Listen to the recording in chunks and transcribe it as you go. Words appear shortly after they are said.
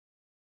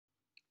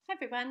Hi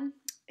everyone.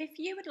 If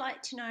you would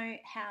like to know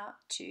how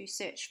to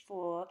search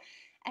for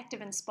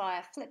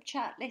ActivInspire flip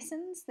chart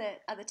lessons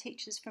that other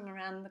teachers from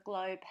around the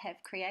globe have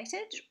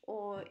created,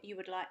 or you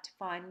would like to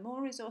find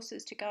more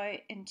resources to go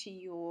into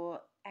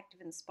your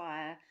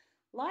ActivInspire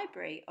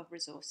library of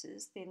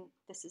resources, then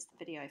this is the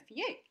video for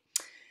you.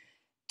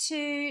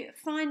 To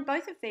find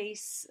both of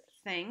these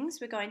things,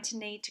 we're going to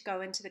need to go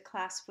into the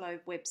ClassFlow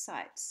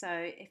website. So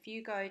if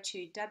you go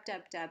to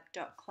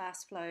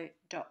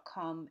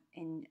www.classflow.com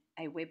in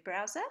a web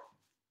browser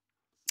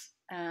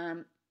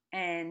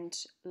and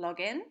log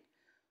in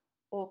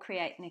or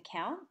create an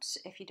account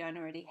if you don't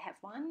already have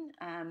one,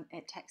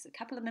 it takes a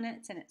couple of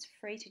minutes and it's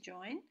free to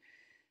join.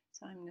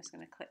 So I'm just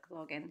going to click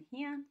login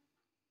here.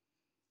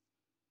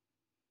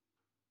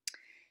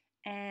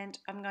 And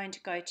I'm going to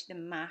go to the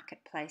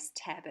Marketplace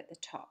tab at the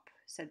top.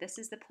 So this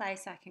is the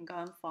place I can go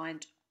and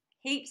find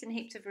heaps and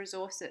heaps of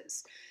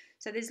resources.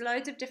 So there's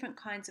loads of different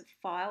kinds of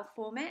file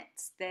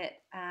formats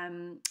that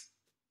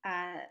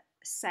are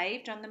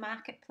saved on the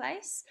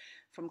Marketplace,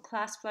 from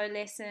ClassFlow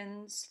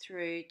lessons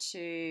through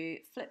to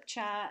flip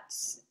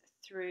charts,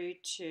 through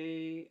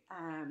to,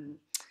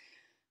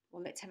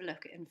 well, let's have a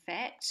look. In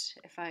fact,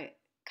 if I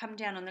come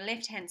down on the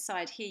left-hand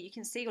side here, you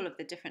can see all of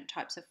the different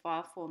types of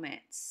file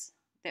formats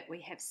that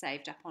we have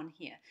saved up on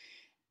here,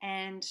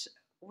 and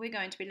we're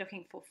going to be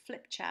looking for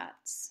flip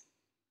charts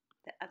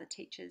that other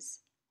teachers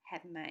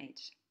have made.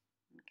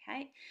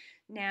 Okay,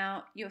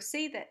 now you'll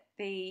see that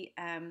the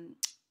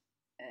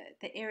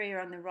area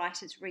on the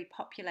right is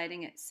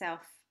repopulating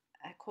itself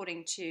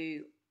according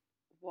to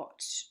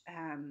what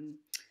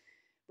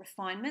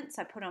refinements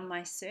I put on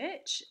my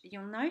search.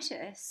 You'll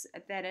notice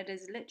that it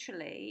is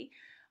literally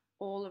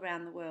all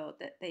around the world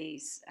that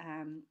these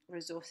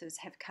resources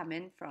have come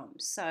in from.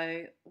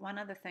 So one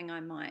other thing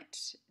I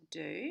might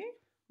do,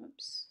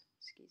 oops,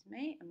 excuse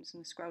me, I'm just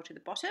going to scroll to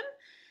the bottom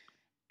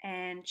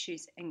and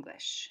choose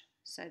English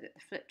so that the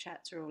flip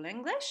charts are all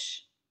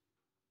English.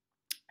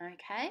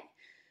 Okay,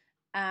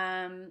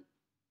 I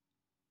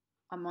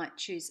might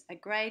choose a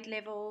grade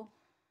level,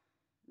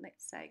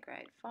 let's say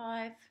grade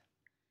 5,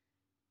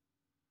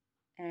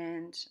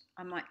 and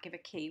I might give a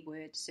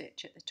keyword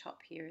search at the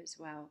top here as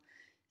well.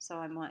 So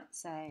I might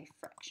say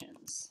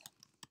fractions.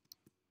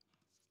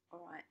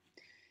 All right,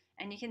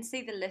 and you can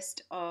see the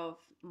list of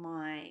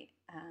my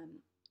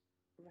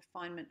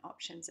refinement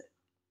options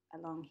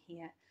along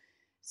here.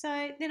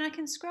 So then I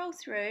can scroll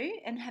through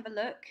and have a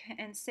look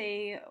and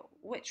see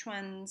which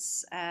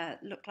ones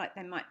look like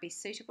they might be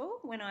suitable.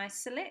 When I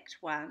select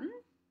one,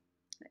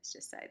 let's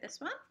just say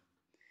this one,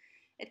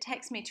 it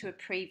takes me to a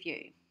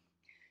preview.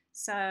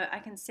 So I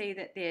can see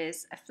that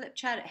there's a flip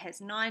chart. It has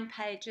 9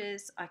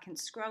 pages. I can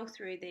scroll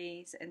through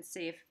these and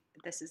see if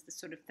this is the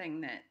sort of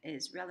thing that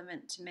is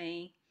relevant to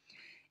me.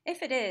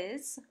 If it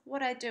is,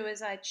 what I do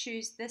is I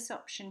choose this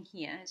option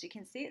here. As you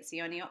can see, it's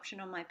the only option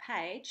on my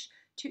page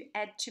to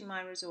add to my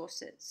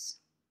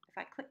resources. If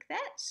I click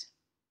that,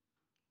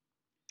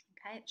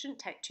 okay, it shouldn't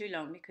take too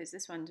long because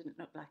this one didn't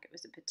look like it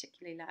was a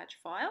particularly large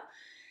file.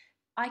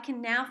 I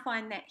can now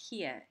find that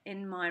here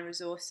in my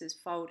resources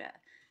folder.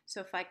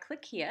 So if I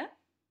click here,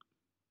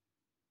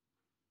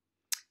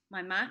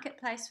 my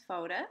Marketplace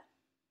folder,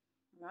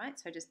 right,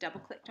 so I just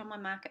double clicked on my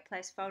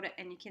Marketplace folder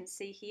and you can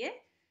see here,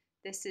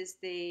 this is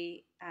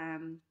the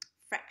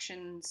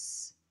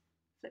fractions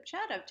flip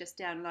chart I've just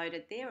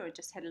downloaded there or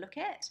just had a look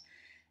at.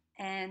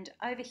 And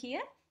over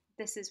here,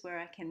 this is where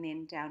I can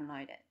then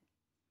download it.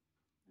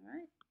 All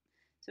right,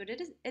 so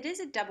it is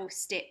a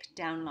double-step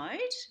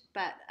download,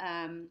 but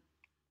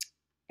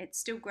it's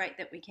still great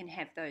that we can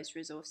have those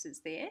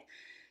resources there.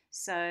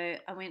 So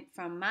I went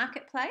from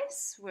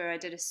Marketplace, where I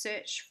did a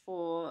search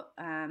for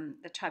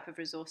the type of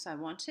resource I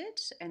wanted,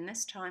 and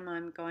this time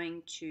I'm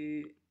going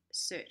to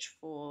search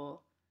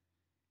for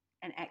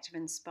an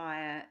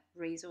ActivInspire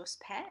resource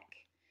pack.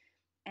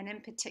 And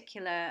in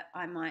particular,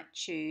 I might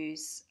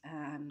choose,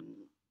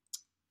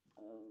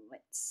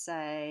 let's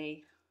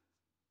say,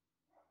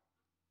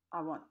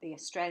 I want the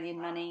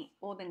Australian money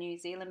or the New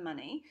Zealand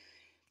money.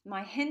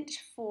 My hint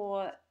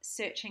for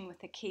searching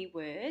with a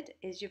keyword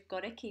is you've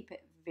got to keep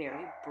it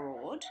very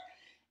broad.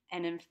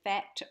 And in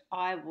fact,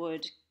 I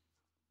would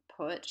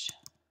put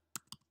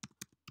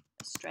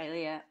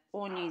Australia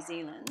or New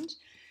Zealand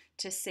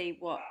to see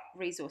what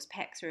resource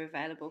packs are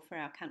available for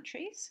our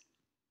countries.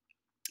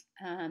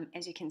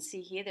 As you can see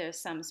here, there are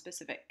some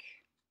specific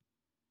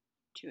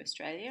to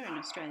Australia and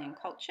Australian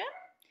culture.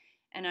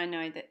 And I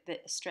know that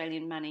the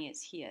Australian money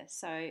is here.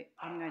 So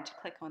I'm going to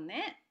click on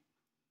that.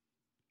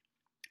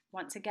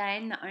 Once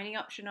again, the only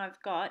option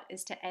I've got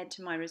is to add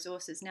to my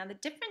resources. Now the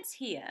difference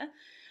here,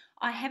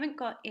 I haven't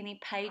got any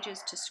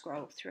pages to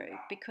scroll through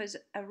because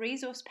a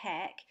resource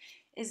pack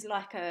is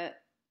like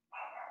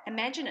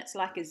imagine it's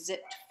like a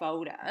zipped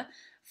folder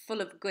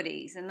full of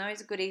goodies, and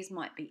those goodies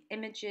might be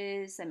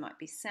images, they might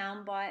be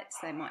sound bites,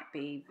 they might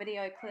be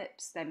video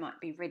clips, they might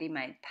be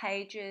ready-made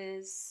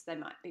pages, they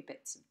might be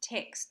bits of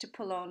text to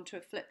pull onto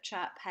a flip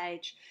chart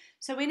page.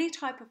 So any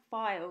type of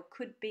file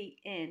could be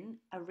in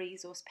a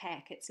resource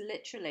pack. It's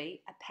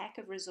literally a pack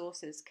of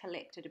resources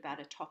collected about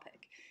a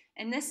topic.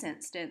 In this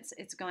instance,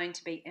 it's going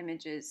to be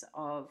images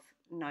of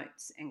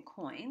notes and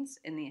coins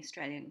in the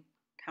Australian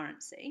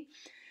currency.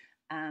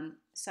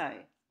 So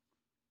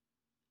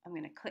I'm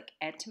going to click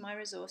Add to my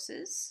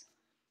resources.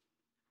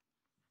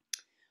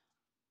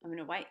 I'm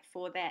going to wait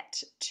for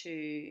that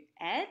to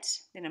add.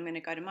 Then I'm going to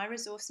go to my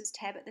resources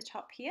tab at the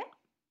top here.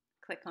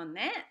 Click on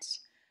that.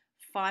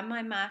 Find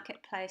my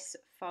marketplace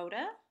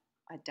folder.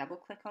 I double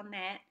click on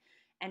that.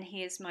 And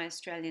here's my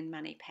Australian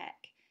money pack.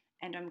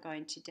 And I'm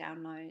going to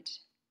download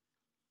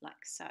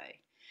like so.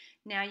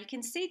 Now you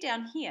can see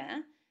down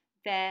here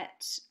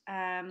that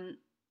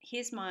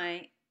here's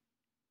my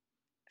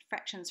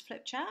fractions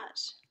flip chart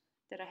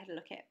that I had a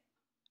look at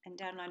and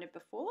downloaded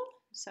before.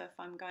 So if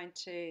I'm going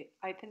to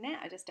open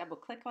that, I just double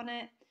click on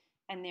it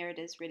and there it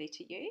is ready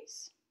to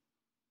use.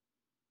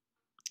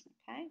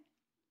 Okay.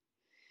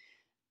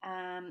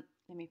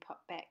 Let me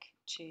pop back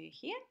to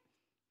here.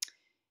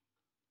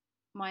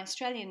 My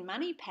Australian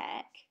money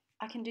pack,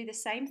 I can do the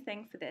same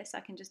thing for this. I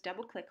can just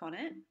double click on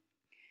it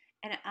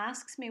and it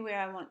asks me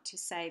where I want to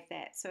save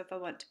that. So if I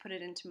want to put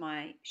it into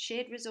my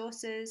shared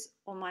resources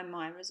or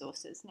my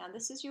resources. Now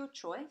this is your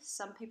choice.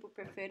 Some people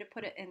prefer to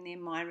put it in their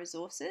my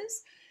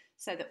resources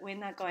so that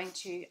when they're going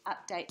to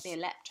update their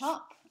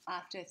laptop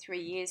after 3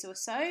 years or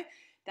so,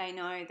 they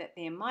know that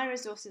their My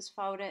Resources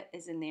folder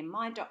is in their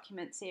My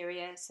Documents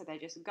area, so they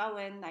just go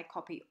in, they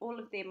copy all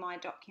of their My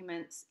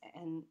Documents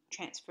and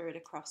transfer it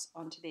across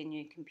onto their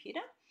new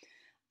computer.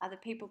 Other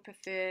people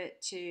prefer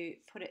to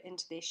put it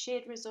into their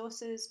shared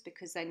resources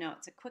because they know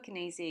it's a quick and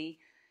easy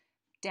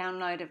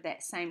download of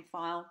that same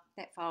file.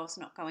 That file's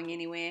not going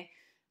anywhere.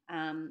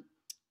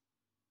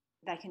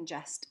 They can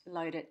just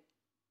load it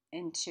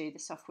into the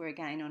software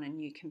again on a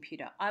new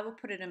computer. I will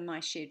put it in my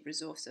shared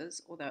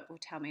resources, although it will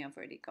tell me I've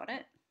already got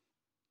it.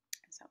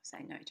 So I'll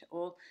say no to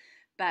all.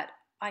 But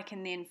I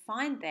can then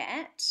find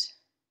that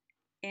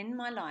in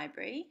my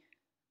library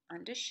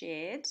under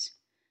shared,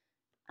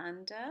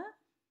 under,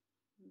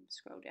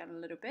 scroll down a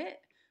little bit,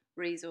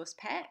 resource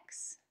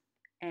packs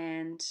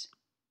and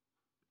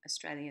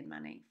Australian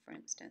money, for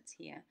instance,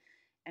 here.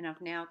 And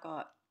I've now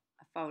got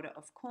a folder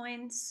of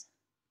coins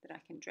that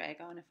I can drag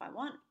on if I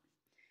want.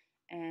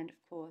 And of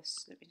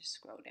course, let me just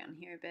scroll down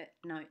here a bit,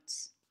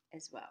 notes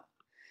as well.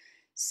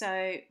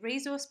 So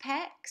resource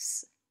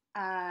packs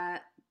are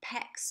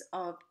packs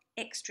of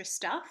extra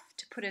stuff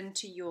to put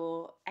into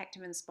your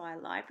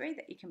ActivInspire library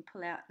that you can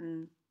pull out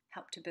and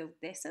help to build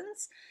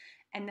lessons.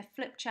 And the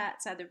flip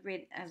charts are the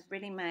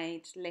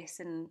ready-made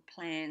lesson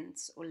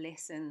plans or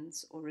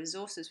lessons or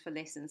resources for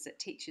lessons that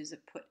teachers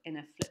have put in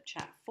a flip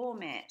chart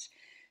format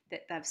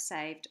that they've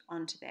saved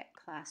onto that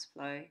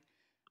ClassFlow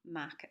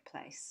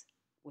marketplace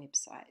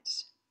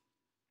website.